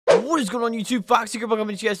What is going on YouTube? Foxy Grandpa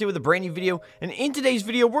coming to you guys today with a brand new video, and in today's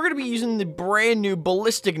video we're going to be using the brand new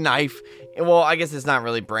Ballistic Knife. Well, I guess it's not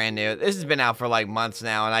really brand new. This has been out for like months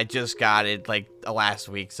now, and I just got it like last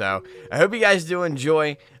week, so I hope you guys do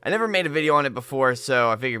enjoy. I never made a video on it before,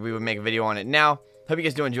 so I figured we would make a video on it now. Hope you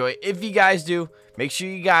guys do enjoy. If you guys do, make sure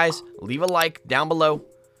you guys leave a like down below,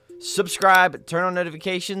 subscribe, turn on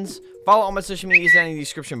notifications, follow all my social medias down in the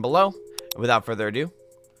description below. Without further ado,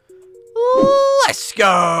 let's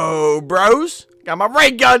go, bros. Got my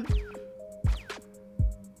ray gun.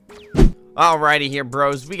 Alrighty here,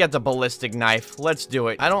 bros. We got the Ballistic Knife. Let's do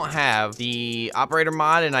it. I don't have the operator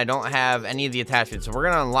mod, and I don't have any of the attachments, so we're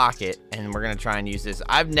gonna unlock it, and we're gonna try and use this.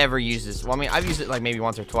 I've never used this. Well, I mean, I've used it like maybe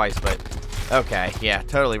once or twice, but okay, yeah,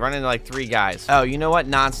 totally. Run into like 3 guys. Oh, you know what?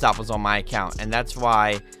 Nonstop was on my account, and that's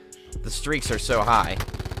why the streaks are so high.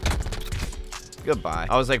 Goodbye.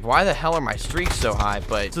 I was like, why the hell are my streaks so high?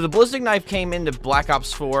 But so the Ballistic Knife came into Black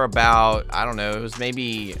Ops 4 about, I don't know, it was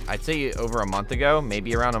maybe, I'd say over a month ago,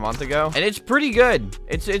 maybe around a month ago, and it's pretty good.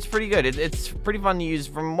 It's pretty good. It's pretty fun to use.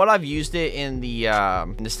 From what I've used it in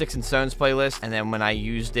the Sticks and Stones playlist, and then when I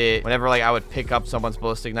used it, whenever like I would pick up someone's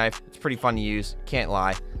Ballistic Knife, it's pretty fun to use. Can't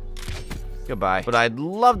lie. Goodbye. But I'd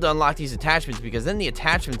love to unlock these attachments, because then the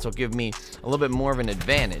attachments will give me a little bit more of an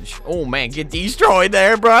advantage. Oh man, get destroyed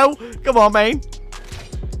there, bro. Come on, man.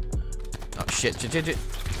 Oh shit.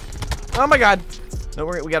 Oh my god. No,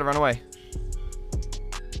 we gotta run away.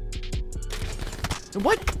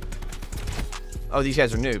 What? Oh, these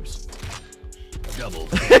guys are noobs. Double.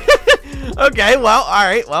 Okay, well, all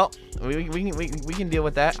right, well. We can deal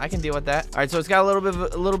with that. I can deal with that. All right, so it's got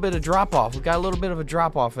a little bit of drop off. We've got a little bit of a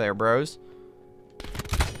drop off there, bros.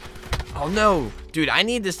 Oh no, dude, I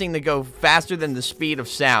need this thing to go faster than the speed of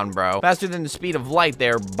sound, bro. Faster than the speed of light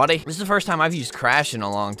there, buddy. This is the first time I've used Crash in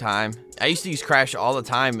a long time. I used to use Crash all the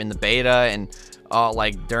time in the beta and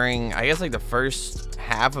like during, I guess like the first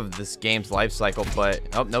half of this game's life cycle, but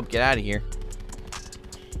oh, nope, get out of here.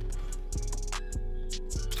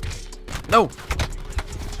 No.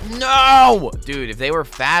 No! Dude, if they were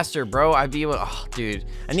faster, bro, I'd be able to... Oh, dude.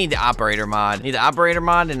 I need the operator mod. I need the operator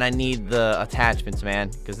mod, and I need the attachments, man.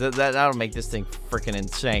 Because that'll make this thing freaking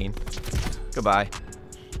insane. Goodbye.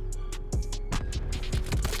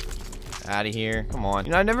 Out of here. Come on.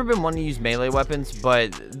 You know, I've never been one to use melee weapons,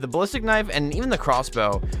 but the Ballistic Knife and even the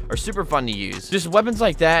crossbow are super fun to use. Just weapons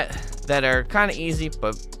like that are kind of easy,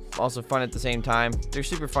 but also fun at the same time. They're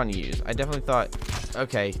super fun to use. I definitely thought...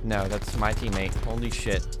 Okay, no, that's my teammate. Holy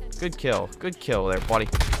shit. Good kill. Good kill there, buddy.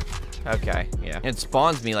 Okay, yeah. It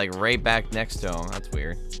spawns me, like, right back next to him. That's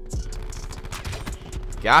weird.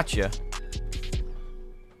 Gotcha.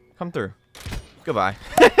 Come through. Goodbye.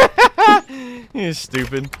 You're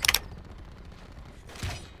stupid.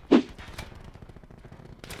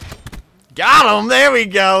 Got him! There we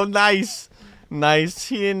go! Nice. Nice.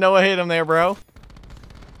 He didn't know I hit him there, bro.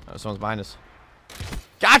 Oh, someone's behind us.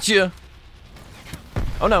 Gotcha!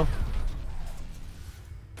 Oh no.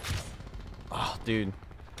 Oh, dude.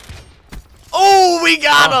 Oh, we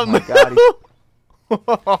got him!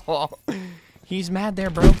 God, He's mad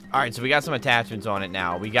there, bro. Alright, so we got some attachments on it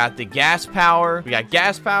now. We got the gas power. We got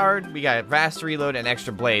gas powered. We got fast reload and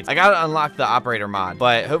extra blades. I gotta unlock the operator mod,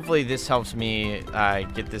 but hopefully this helps me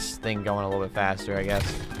get this thing going a little bit faster, I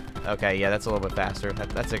guess. Okay, yeah, that's a little bit faster.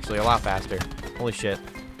 That's actually a lot faster. Holy shit.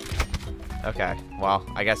 Okay, well,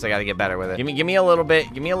 I guess I gotta get better with it. Give me a little bit,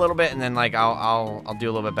 and then like I'll do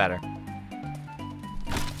a little bit better.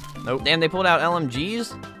 Nope. Damn, they pulled out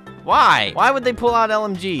LMGs? Why? Why would they pull out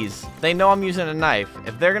LMGs? They know I'm using a knife.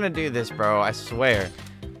 If they're gonna do this, bro, I swear.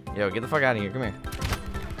 Yo, get the fuck out of here. Come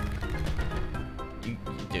here.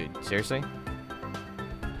 Dude, seriously?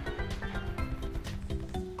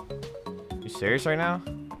 You serious right now?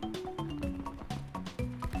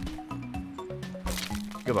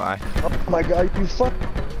 Goodbye. oh my god, you fuck.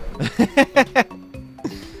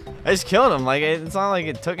 I just killed him. Like, it's not like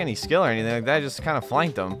it took any skill or anything like that. I just kind of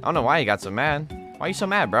flanked him. I don't know why he got so mad. Why are you so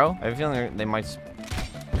mad, bro? I have a feeling they might...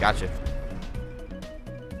 Gotcha.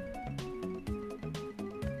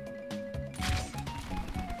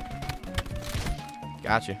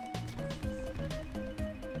 Gotcha.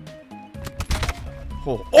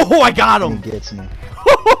 Oh, I got him! He gets me.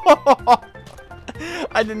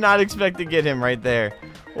 I did not expect to get him right there.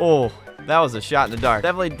 Oh, that was a shot in the dark.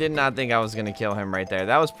 Definitely did not think I was gonna kill him right there.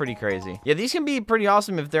 That was pretty crazy. Yeah, these can be pretty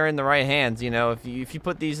awesome if they're in the right hands, you know. If you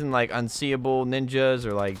put these in like Unseeable Ninjas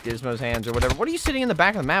or like Gizmo's hands or whatever. What are you sitting in the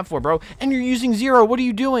back of the map for, bro? And you're using Zero. What are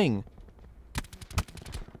you doing?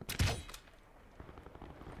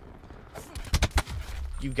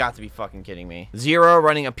 You've got to be fucking kidding me. Zero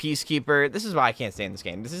running a Peacekeeper. This is why I can't stay in this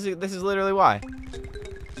game. This is literally why.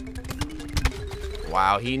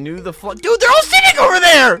 Wow, he knew the flood. Dude, they're all sitting over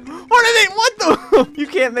there! What are they? What the? You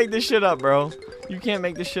can't make this shit up, bro. You can't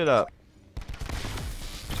make this shit up.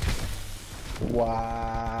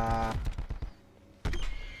 Wow.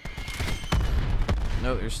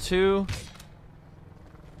 No, there's two.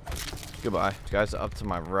 Goodbye. This guy's up to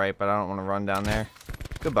my right, but I don't want to run down there.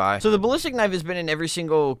 Goodbye. So the ballistic knife has been in every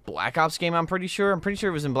single Black Ops game, I'm pretty sure. I'm pretty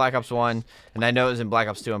sure it was in Black Ops 1, and I know it was in Black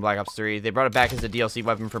Ops 2 and Black Ops 3. They brought it back as a DLC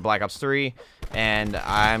weapon for Black Ops 3, and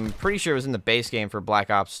I'm pretty sure it was in the base game for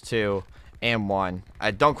Black Ops 2 and 1.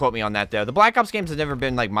 Don't quote me on that, though. The Black Ops games have never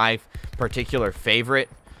been, like, my particular favorite,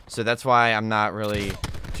 so that's why I'm not really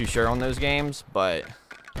too sure on those games, but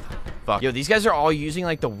fuck. Yo, these guys are all using,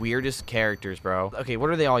 like, the weirdest characters, bro. Okay,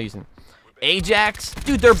 what are they all using? Ajax?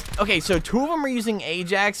 Dude, they're... Okay, so 2 of them are using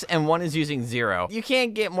Ajax, and 1 is using Zero. You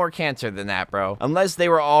can't get more cancer than that, bro. Unless they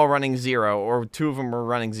were all running Zero, or 2 of them were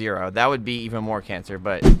running Zero. That would be even more cancer,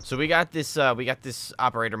 but... So we got this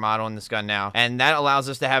operator model in this gun now, and that allows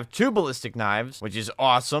us to have 2 ballistic knives, which is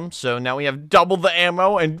awesome. So now we have double the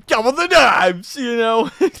ammo and double the knives, you know?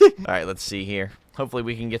 Alright, let's see here. Hopefully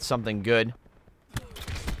we can get something good.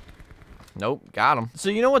 Nope, got him. So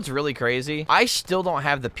you know what's really crazy? I still don't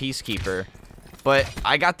have the Peacekeeper, but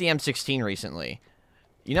I got the M16 recently.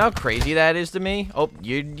 You know how crazy that is to me? Oh,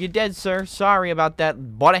 you're dead, sir. Sorry about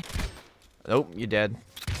that, buddy. Nope, you're dead.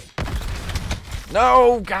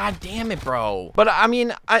 No, god damn it, bro. But I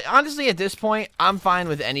mean, honestly, at this point, I'm fine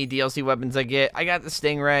with any DLC weapons I get. I got the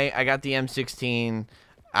Stingray, I got the M16,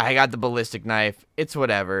 I got the ballistic knife. It's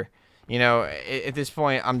whatever. You know, at this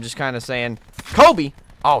point, I'm just kind of saying, Kobe!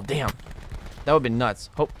 Oh, damn. That would've been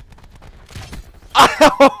nuts. Hope.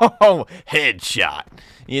 Oh, headshot.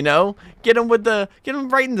 You know, get him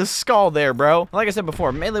right in the skull there, bro. Like I said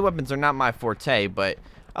before, melee weapons are not my forte, but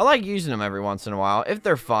I like using them every once in a while if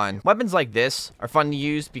they're fun. Weapons like this are fun to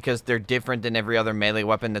use because they're different than every other melee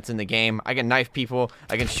weapon that's in the game. I can knife people.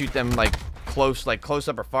 I can shoot them like close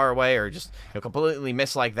up or far away, or just completely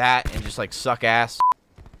miss like that and just like suck ass.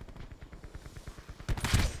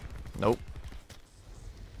 Nope.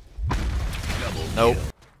 Nope.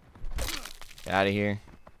 Get out of here.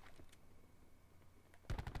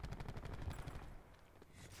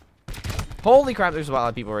 Holy crap, there's a lot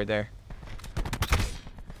of people right there.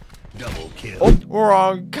 Double kill. Oh, we're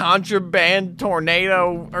on contraband,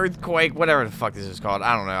 tornado, earthquake, whatever the fuck this is called.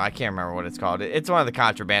 I don't know. I can't remember what it's called. It's one of the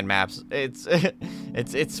contraband maps.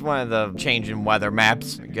 It's one of the changing weather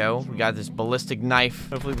maps. There we go. We got this ballistic knife.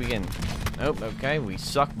 Hopefully we can... Nope, okay. We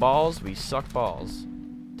suck balls. We suck balls.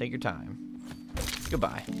 Take your time.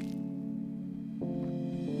 Goodbye.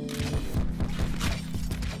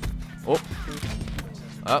 Oh.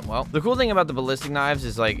 Oh, well. The cool thing about the ballistic knives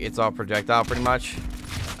is, like, it's all projectile, pretty much.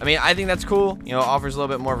 I mean, I think that's cool. You know, it offers a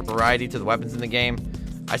little bit more variety to the weapons in the game.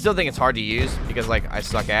 I still think it's hard to use because, like, I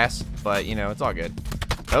suck ass. But, you know, it's all good.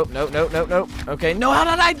 Nope, nope, nope, nope, nope. Okay, no, how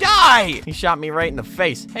did I die? He shot me right in the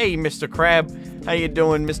face. Hey, Mr. Crab. How you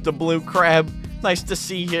doing, Mr. Blue Crab? Nice to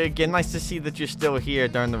see you again. Nice to see that you're still here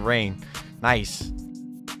during the rain. Nice.